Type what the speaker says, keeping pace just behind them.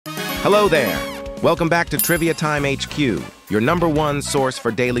Hello there! Welcome back to Trivia Time HQ, your #1 source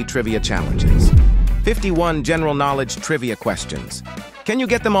for daily trivia challenges. 51 general knowledge trivia questions. Can you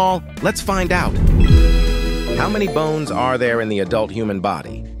get them all? Let's find out. How many bones are there in the adult human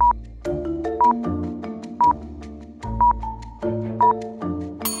body?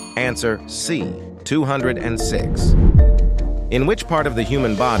 Answer C, 206. In which part of the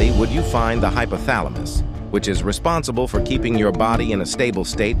human body would you find the hypothalamus, which is responsible for keeping your body in a stable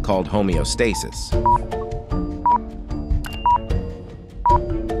state called homeostasis?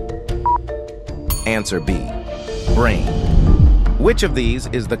 Answer B, brain. Which of these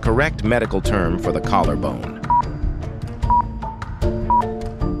is the correct medical term for the collarbone?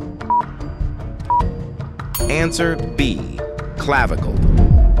 Answer B, clavicle.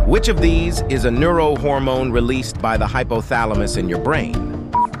 Which of these is a neurohormone released by the hypothalamus in your brain?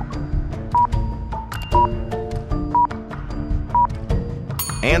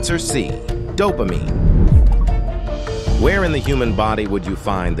 Answer C, dopamine. Where in the human body would you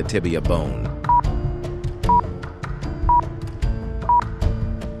find the tibia bone?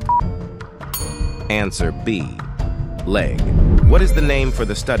 Answer B, leg. What is the name for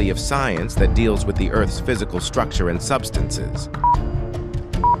the study of science that deals with the Earth's physical structure and substances?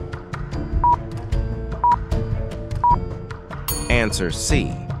 Answer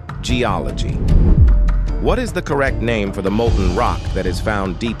C, geology. What is the correct name for the molten rock that is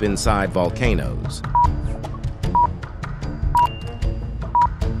found deep inside volcanoes?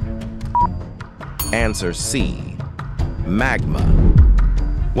 Answer C, magma.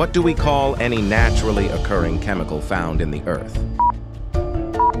 What do we call any naturally occurring chemical found in the Earth?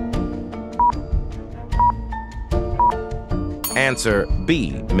 Answer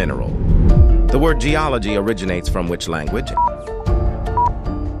B, mineral. The word geology originates from which language?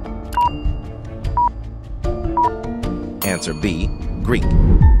 Answer B, Greek.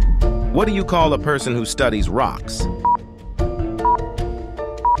 What do you call a person who studies rocks?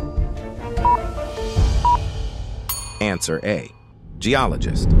 Answer A,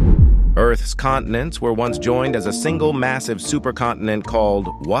 geologist. Earth's continents were once joined as a single massive supercontinent called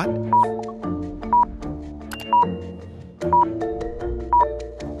what?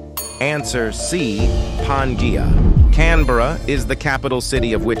 Answer C, Pangaea. Canberra is the capital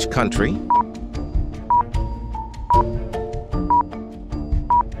city of which country?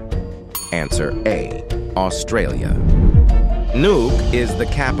 Answer A, Australia. Nuuk is the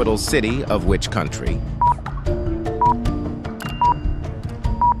capital city of which country?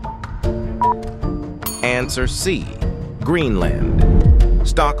 Answer C, Greenland.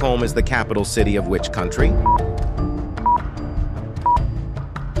 Stockholm is the capital city of which country?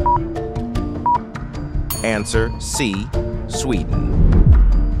 Answer C,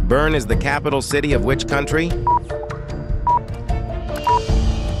 Sweden. Bern is the capital city of which country?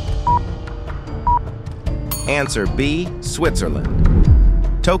 Answer B,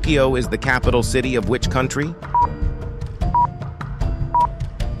 Switzerland. Tokyo is the capital city of which country?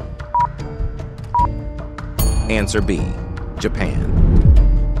 Answer B,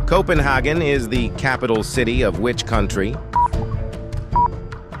 Japan. Copenhagen is the capital city of which country?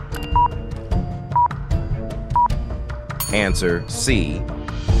 Answer C,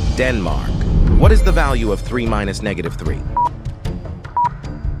 Denmark. What is the value of 3 minus -3?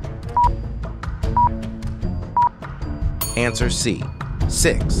 Answer C,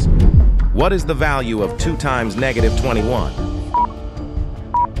 6. What is the value of 2 times -21?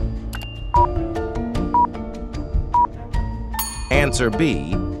 Answer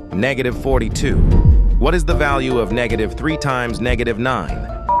B, -42. What is the value of -3 times -9?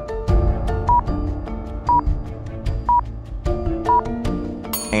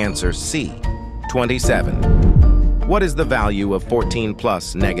 Answer C, 27. What is the value of 14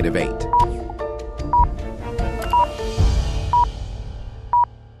 plus -8?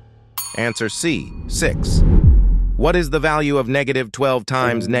 Answer C, 6. What is the value of -12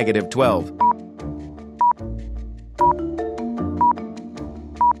 times -12?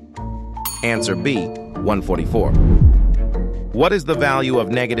 Answer B, 144. What is the value of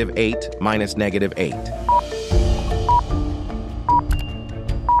 -8 minus -8?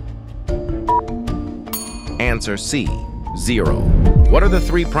 Answer C, 0. What are the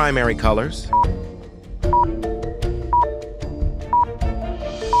 3 primary colors?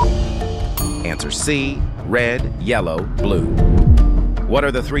 Answer C, red, yellow, blue. What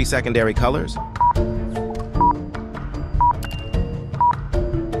are the 3 secondary colors?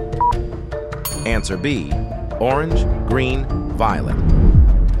 Answer B, orange, green, violet.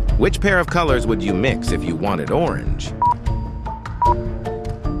 Which pair of colors would you mix if you wanted orange?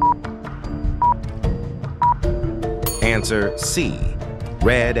 Answer C,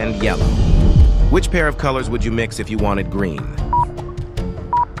 red and yellow. Which pair of colors would you mix if you wanted green?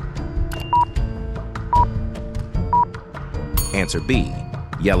 Answer B,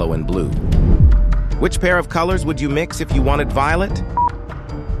 yellow and blue. Which pair of colors would you mix if you wanted violet?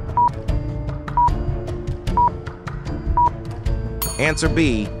 Answer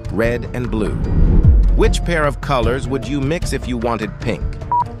B, red and blue. Which pair of colors would you mix if you wanted pink?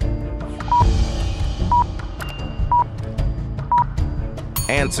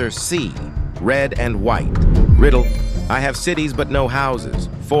 Answer C, red and white. Riddle: I have cities but no houses,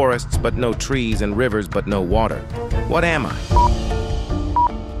 forests but no trees, and rivers but no water. What am I?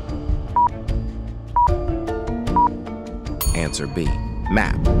 Answer B,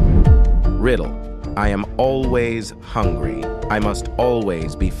 map. Riddle: I am always hungry. I must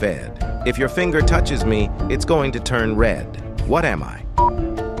always be fed. If your finger touches me, it's going to turn red. What am I?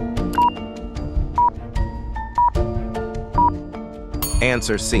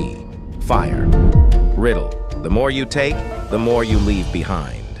 Answer C, fire. Riddle: the more you take, the more you leave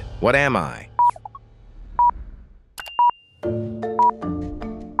behind. What am I?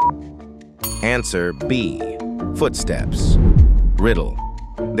 Answer B, footsteps. Riddle: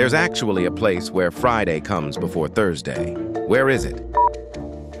 there's actually a place where Friday comes before Thursday. Where is it?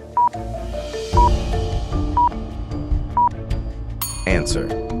 Answer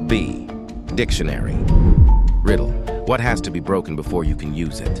B, dictionary. Riddle: what has to be broken before you can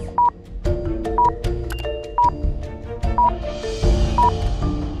use it?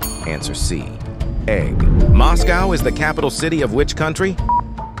 Answer C, egg. Moscow is the capital city of which country?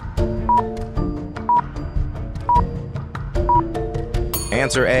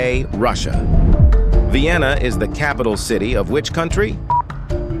 Answer A, Russia. Vienna is the capital city of which country?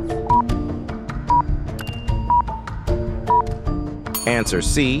 Answer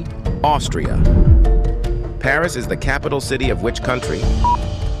C, Austria. Paris is the capital city of which country?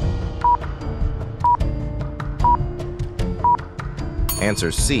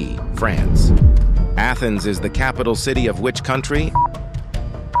 Answer C, France. Athens is the capital city of which country?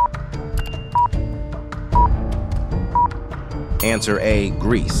 Answer A,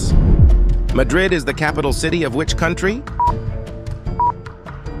 Greece. Madrid is the capital city of which country?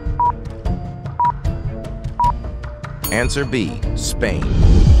 Answer B, Spain.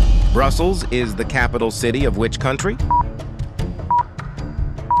 Brussels is the capital city of which country?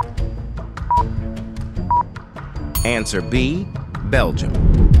 Answer B, Belgium.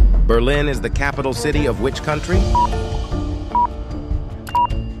 Berlin is the capital city of which country?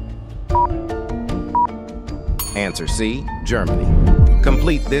 Answer C, Germany.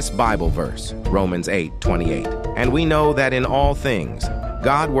 Complete this Bible verse, Romans 8:28. And we know that in all things,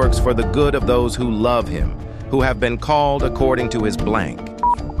 God works for the good of those who love him, who have been called according to his blank.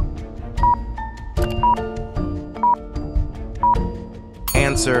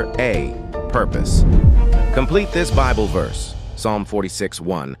 Answer A, purpose. Complete this Bible verse, Psalm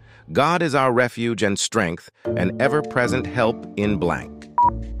 46:1. God is our refuge and strength, an ever-present help in blank.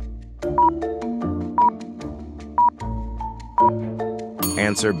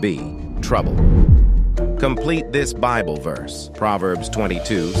 Answer B, trouble. Complete this Bible verse, Proverbs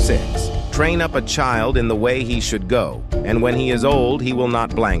 22:6. Train up a child in the way he should go, and when he is old, he will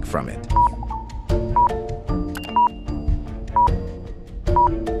not blank from it.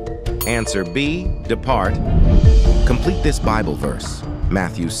 Answer B, depart. Complete this Bible verse,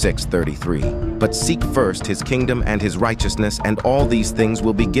 Matthew 6:33. But seek first his kingdom and his righteousness, and all these things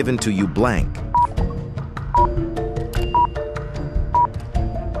will be given to you blank.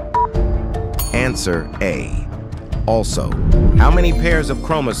 Answer A. Also, how many pairs of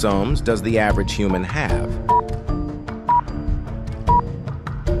chromosomes does the average human have?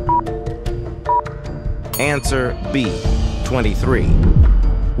 Answer B, 23.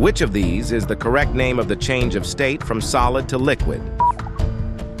 Which of these is the correct name of the change of state from solid to liquid?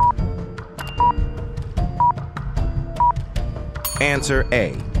 Answer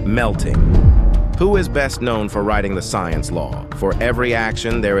A, melting. Who is best known for writing the science law? For every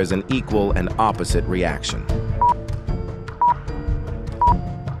action, there is an equal and opposite reaction.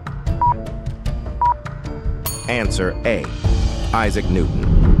 Answer A, Isaac Newton.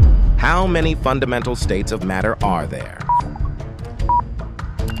 How many fundamental states of matter are there?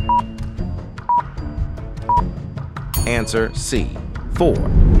 Answer C, 4.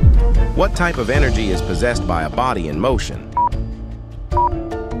 What type of energy is possessed by a body in motion?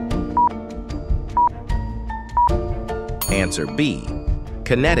 Answer B,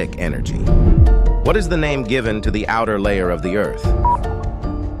 kinetic energy. What is the name given to the outer layer of the Earth?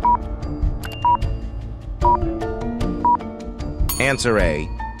 Answer A,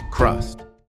 crust.